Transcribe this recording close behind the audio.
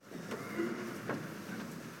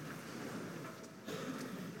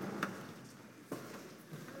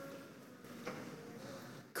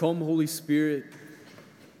Come, Holy Spirit.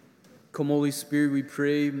 Come, Holy Spirit, we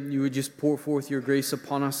pray you would just pour forth your grace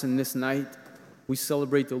upon us in this night. We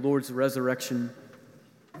celebrate the Lord's resurrection.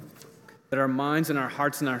 That our minds and our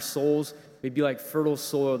hearts and our souls may be like fertile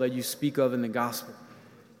soil that you speak of in the gospel.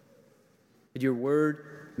 That your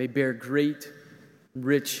word may bear great,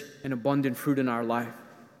 rich, and abundant fruit in our life.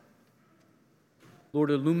 Lord,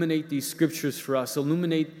 illuminate these scriptures for us.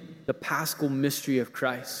 Illuminate the paschal mystery of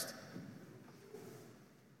Christ.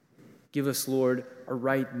 Give us, Lord, a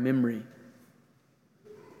right memory.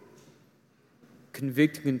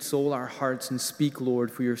 Convict and console our hearts and speak,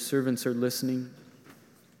 Lord, for your servants are listening.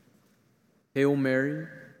 Hail Mary,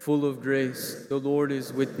 full of grace, the Lord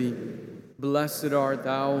is with thee. Blessed art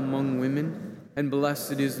thou among women, and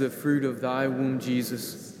blessed is the fruit of thy womb,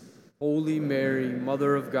 Jesus. Holy Mary,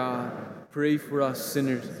 Mother of God, pray for us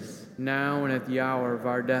sinners, now and at the hour of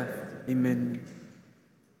our death. Amen.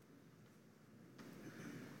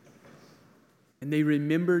 And they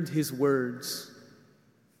remembered his words.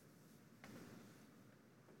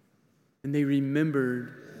 And they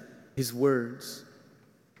remembered his words.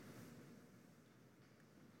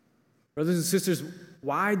 Brothers and sisters,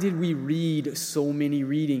 why did we read so many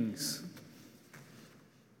readings?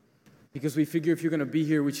 Because we figure if you're going to be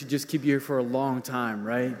here, we should just keep you here for a long time,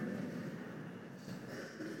 right?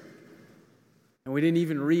 And we didn't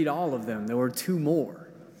even read all of them. There were 2 more.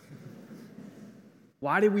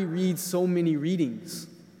 Why did we read so many readings?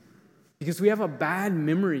 Because we have a bad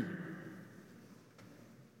memory.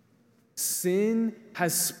 Sin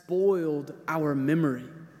has spoiled our memory.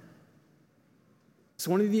 It's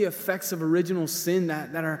one of the effects of original sin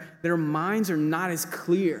that our minds are not as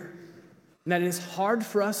clear. And that it is hard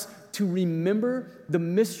for us to remember the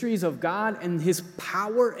mysteries of God and his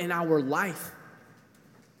power in our life.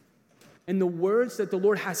 And the words that the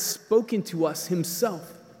Lord has spoken to us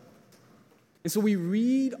himself. And so we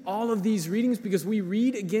read all of these readings because we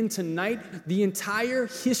read again tonight the entire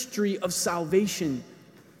history of salvation.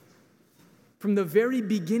 From the very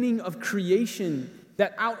beginning of creation,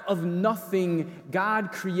 that out of nothing,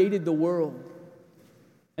 God created the world.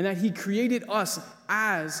 And that he created us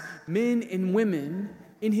as men and women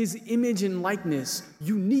in his image and likeness,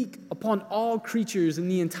 unique upon all creatures in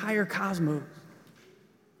the entire cosmos.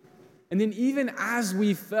 And then even as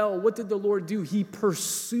we fell, what did the Lord do? He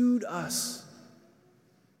pursued us.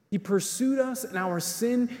 He pursued us in our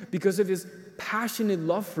sin because of his passionate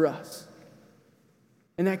love for us.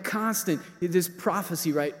 And that constant, this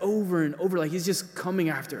prophecy, right, over and over, like he's just coming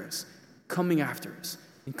after us, and coming after us,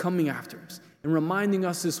 and reminding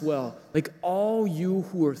us as well, like all you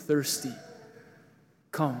who are thirsty,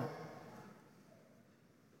 come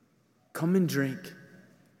and drink.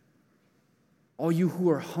 All you who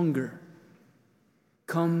are hungry,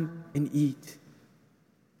 come and eat.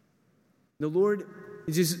 The Lord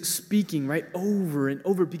is just speaking right over and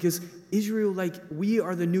over because Israel, like we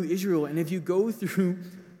are the new Israel. And if you go through,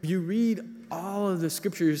 you read all of the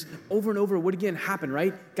scriptures over and over, what again happened,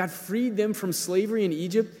 right? God freed them from slavery in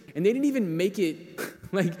Egypt, and they didn't even make it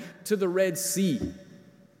like to the Red Sea.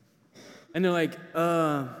 And they're like,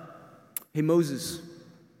 hey, Moses,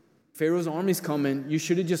 Pharaoh's army's coming. You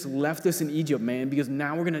should have just left us in Egypt, man, because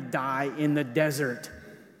now we're going to die in the desert.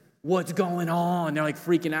 What's going on? They're like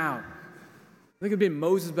freaking out. It could have been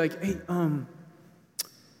Moses, like, hey,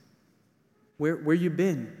 where you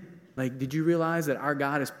been? Like, did you realize that our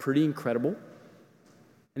God is pretty incredible?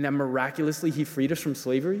 And that miraculously he freed us from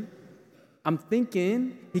slavery? I'm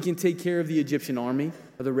thinking he can take care of the Egyptian army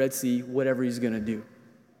or the Red Sea, whatever he's going to do.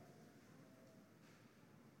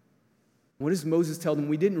 What does Moses tell them?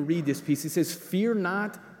 We didn't read this piece. He says, fear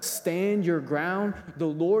not, stand your ground. The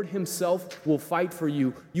Lord himself will fight for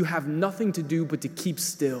you. You have nothing to do but to keep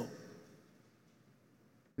still.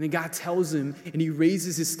 And then God tells him, and he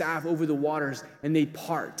raises his staff over the waters, and they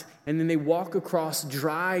part. And then they walk across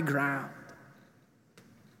dry ground,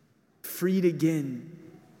 freed again.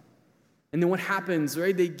 And then what happens,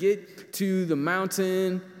 right? They get to the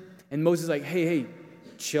mountain, and Moses is like, hey,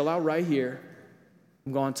 chill out right here.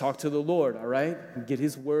 I'm going to talk to the Lord, all right? And get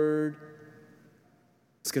his word.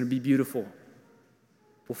 It's going to be beautiful.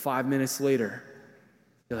 Well, 5 minutes later,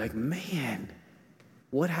 they're like, man,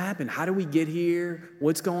 what happened? How do we get here?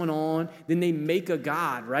 What's going on? Then they make a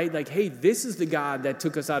god, right? Like, hey, this is the God that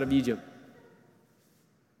took us out of Egypt.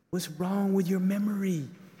 What's wrong with your memory?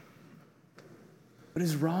 What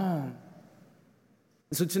is wrong?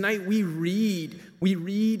 And so tonight we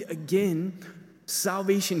read again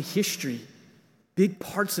salvation history, big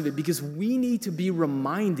parts of it, because we need to be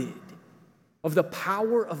reminded of the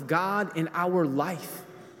power of God in our life.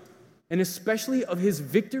 and especially of his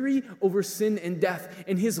victory over sin and death,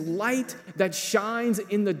 and his light that shines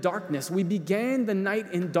in the darkness. We began the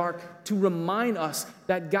night in dark to remind us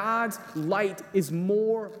that God's light is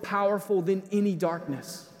more powerful than any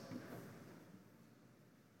darkness.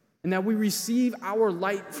 And that we receive our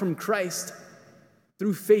light from Christ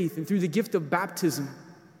through faith and through the gift of baptism.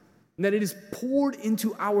 And that it is poured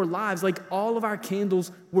into our lives like all of our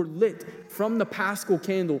candles were lit from the Paschal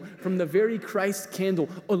candle, from the very Christ candle,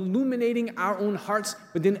 illuminating our own hearts,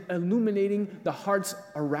 but then illuminating the hearts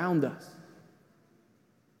around us.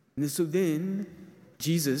 And so then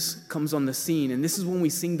Jesus comes on the scene, and this is when we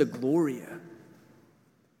sing the Gloria.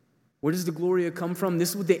 Where does the Gloria come from? This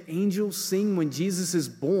is what the angels sing when Jesus is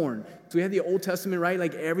born. So we have the Old Testament, right?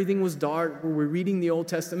 Like everything was dark. We're reading the Old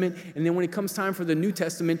Testament. And then when it comes time for the New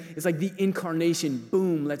Testament, it's like the incarnation.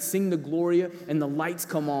 Boom, let's sing the Gloria, and the lights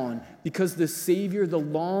come on. Because the Savior, the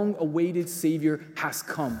long-awaited Savior, has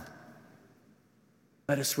come.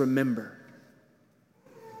 Let us remember.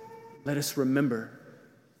 Let us remember.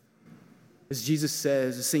 As Jesus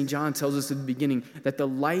says, as St. John tells us at the beginning, that the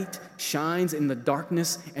light shines in the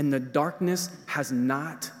darkness, and the darkness has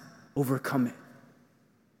not overcome it.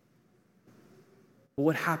 But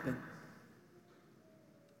what happened?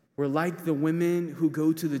 We're like the women who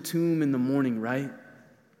go to the tomb in the morning, right?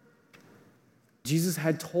 Jesus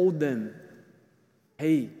had told them,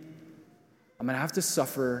 hey, I'm going to have to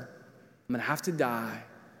suffer, I'm going to have to die,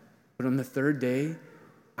 but on the third day,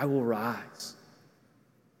 I will rise.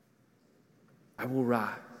 I will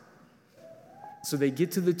rise. So they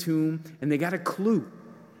get to the tomb, and they got a clue.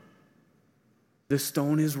 The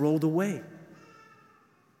stone is rolled away.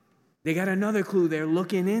 They got another clue. They're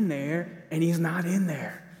looking in there, and he's not in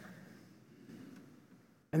there.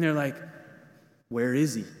 And they're like, where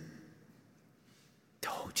is he?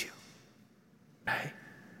 Told you. Right?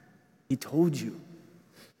 He told you.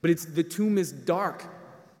 But the tomb is dark.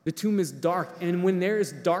 The tomb is dark, and when there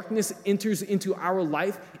is darkness enters into our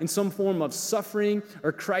life in some form of suffering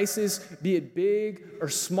or crisis, be it big or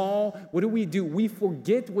small, what do? We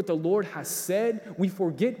forget what the Lord has said. We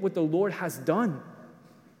forget what the Lord has done.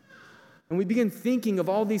 And we begin thinking of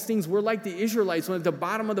all these things. We're like the Israelites when at the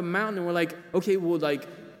bottom of the mountain, and we're like, okay, well, like,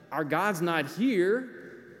 our God's not here.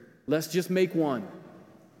 Let's just make one.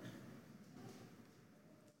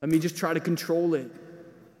 Let me just try to control it.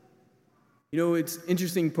 You know, it's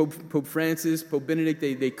interesting, Pope Francis, Pope Benedict,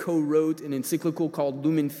 they co-wrote an encyclical called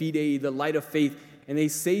Lumen Fidei, the light of faith, and they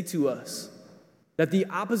say to us that the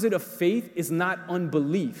opposite of faith is not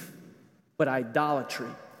unbelief, but idolatry.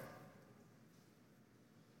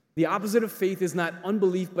 The opposite of faith is not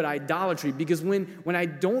unbelief, but idolatry, because when I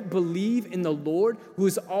don't believe in the Lord, who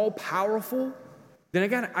is all-powerful, then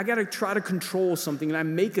I gotta try to control something, and I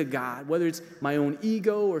make a God, whether it's my own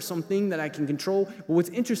ego or something that I can control. But what's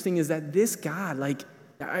interesting is that this God, like,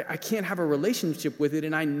 I can't have a relationship with it,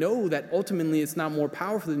 and I know that ultimately it's not more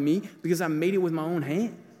powerful than me because I made it with my own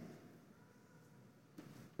hand.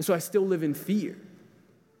 And so I still live in fear.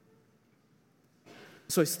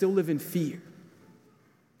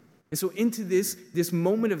 And so into this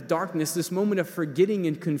moment of darkness, this moment of forgetting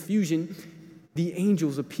and confusion, the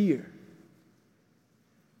angels appear.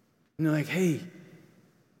 And they're like, hey,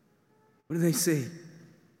 what do they say?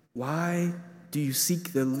 Why do you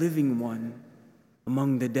seek the living one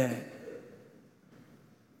among the dead?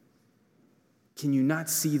 Can you not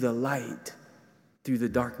see the light through the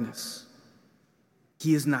darkness?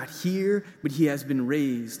 He is not here, but he has been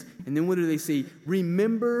raised. And then what do they say?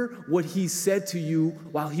 Remember what he said to you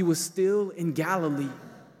while he was still in Galilee.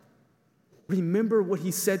 Remember what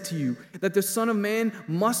he said to you, that the Son of Man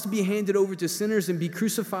must be handed over to sinners and be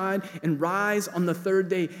crucified and rise on the third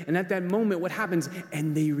day. And at that moment, what happens?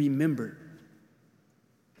 And they remembered.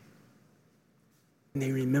 And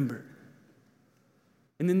they remembered.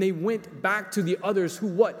 And then they went back to the others who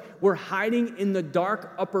what? Were hiding in the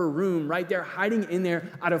dark upper room, right? They're hiding in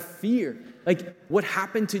there out of fear. Like what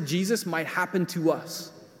happened to Jesus might happen to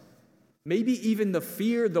us. Maybe even the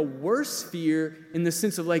fear, the worst fear, in the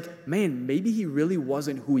sense of like, man, maybe he really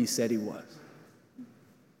wasn't who he said he was.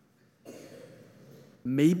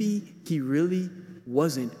 Maybe he really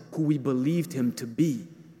wasn't who we believed him to be.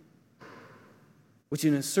 Which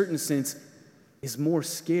in a certain sense is more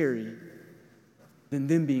scary than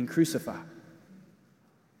them being crucified.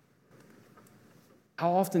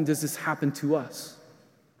 How often does this happen to us?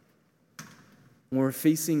 When we're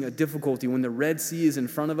facing a difficulty, when the Red Sea is in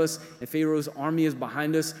front of us and Pharaoh's army is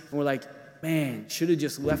behind us, and we're like, man, should have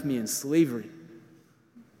just left me in slavery.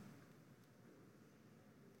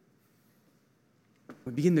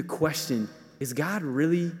 We begin to question, is God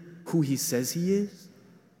really who he says he is?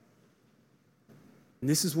 And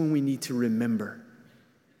this is when we need to remember.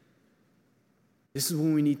 This is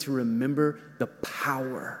when we need to remember the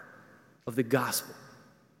power of the gospel,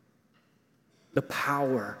 the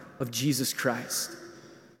power of Jesus Christ.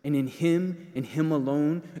 And in him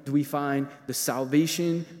alone, do we find the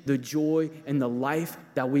salvation, the joy, and the life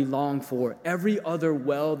that we long for. Every other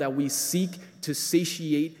well that we seek to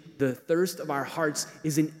satiate the thirst of our hearts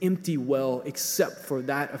is an empty well except for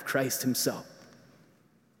that of Christ himself.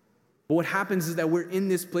 But what happens is that we're in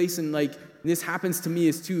this place, and like this happens to me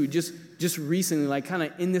as too, just recently, like kind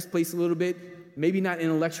of in this place a little bit, maybe not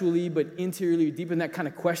intellectually, but interiorly, deep in that kind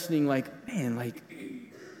of questioning, like, man, like,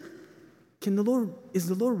 is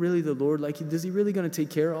the Lord really the Lord? Like, is he really going to take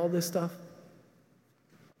care of all this stuff?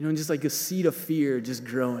 You know, and just like a seed of fear just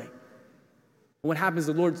growing. And what happens,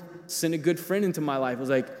 the Lord sent a good friend into my life. It was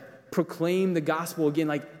like, proclaim the gospel again,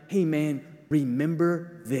 like, hey man,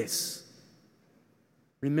 remember this.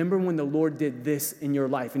 Remember when the Lord did this in your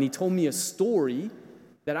life. And he told me a story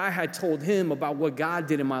that I had told him about what God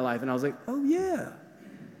did in my life. And I was like, oh yeah.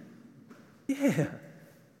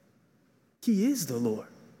 He is the Lord.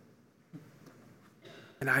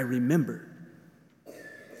 And I remembered,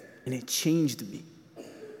 and it changed me.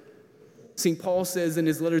 St. Paul says in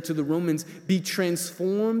his letter to the Romans, be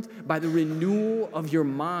transformed by the renewal of your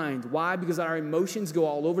mind. Why? Because our emotions go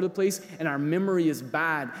all over the place and our memory is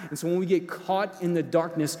bad. And so when we get caught in the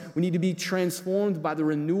darkness, we need to be transformed by the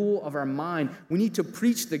renewal of our mind. We need to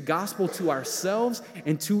preach the gospel to ourselves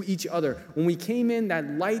and to each other. When we came in, that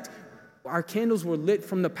light, our candles were lit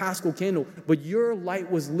from the Paschal candle, but your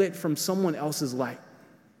light was lit from someone else's light.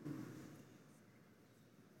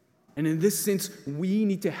 And in this sense, we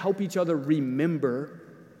need to help each other remember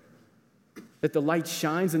that the light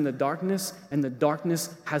shines in the darkness and the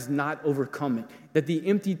darkness has not overcome it. That the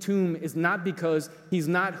empty tomb is not because he's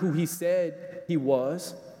not who he said he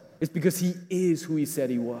was, it's because he is who he said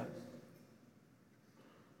he was.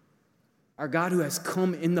 Our God who has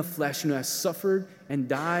come in the flesh and who has suffered and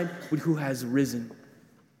died, but who has risen.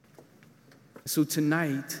 So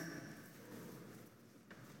tonight,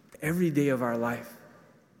 every day of our life,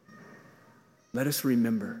 let us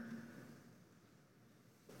remember.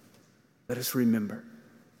 Let us remember.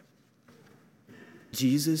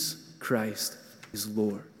 Jesus Christ is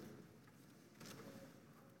Lord.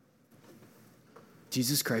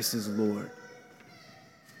 Jesus Christ is Lord.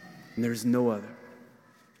 And there's no other.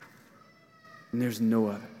 And there's no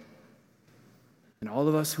other. And all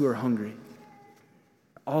of us who are hungry,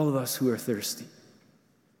 all of us who are thirsty,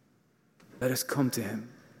 let us come to him.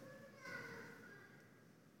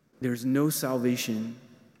 There's no salvation,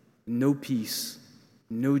 no peace,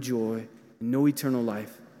 no joy, no eternal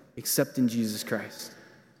life except in Jesus Christ.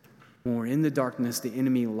 When we're in the darkness, the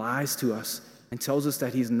enemy lies to us and tells us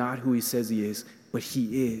that he's not who he says he is, but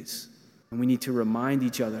he is. And we need to remind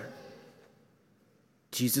each other,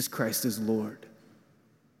 Jesus Christ is Lord.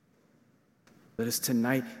 Let us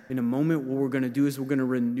tonight, in a moment, what we're going to do is we're going to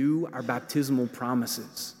renew our baptismal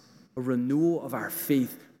promises, a renewal of our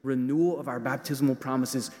faith, renewal of our baptismal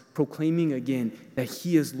promises, proclaiming again that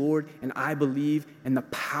he is Lord, and I believe in the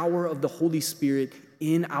power of the Holy Spirit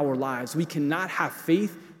in our lives. We cannot have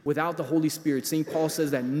faith without the Holy Spirit. St. Paul says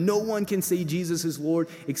that no one can say Jesus is Lord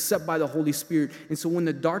except by the Holy Spirit. And so when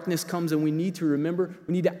the darkness comes and we need to remember,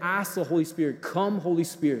 we need to ask the Holy Spirit, come, Holy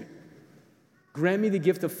Spirit, grant me the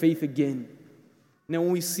gift of faith again. Now,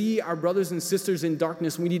 when we see our brothers and sisters in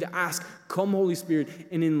darkness, we need to ask, come, Holy Spirit,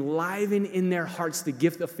 and enliven in their hearts the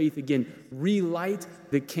gift of faith again. Relight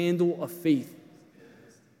the candle of faith.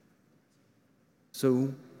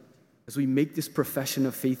 So, as we make this profession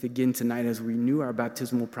of faith again tonight, as we renew our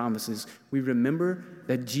baptismal promises, we remember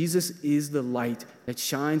that Jesus is the light that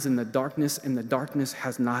shines in the darkness, and the darkness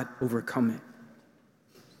has not overcome it.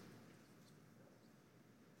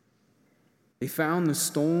 They found the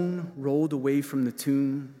stone rolled away from the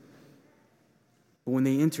tomb, but when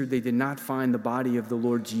they entered, they did not find the body of the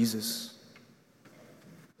Lord Jesus.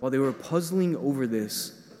 While they were puzzling over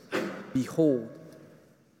this, behold,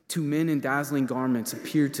 two men in dazzling garments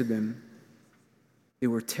appeared to them. They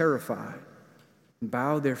were terrified and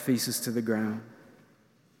bowed their faces to the ground.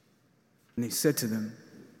 And they said to them,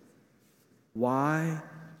 why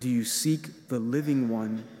do you seek the living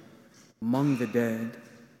one among the dead?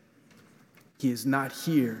 He is not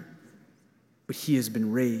here, but he has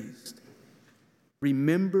been raised.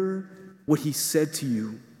 Remember what he said to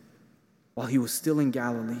you while he was still in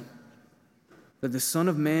Galilee, that the Son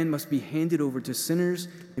of Man must be handed over to sinners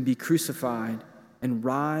and be crucified and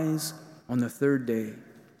rise on the third day.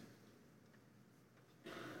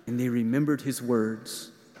 And they remembered his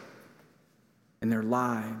words, and their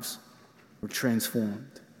lives were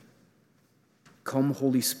transformed. Come,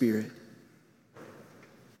 Holy Spirit,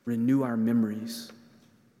 renew our memories.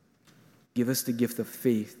 Give us the gift of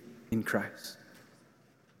faith in Christ.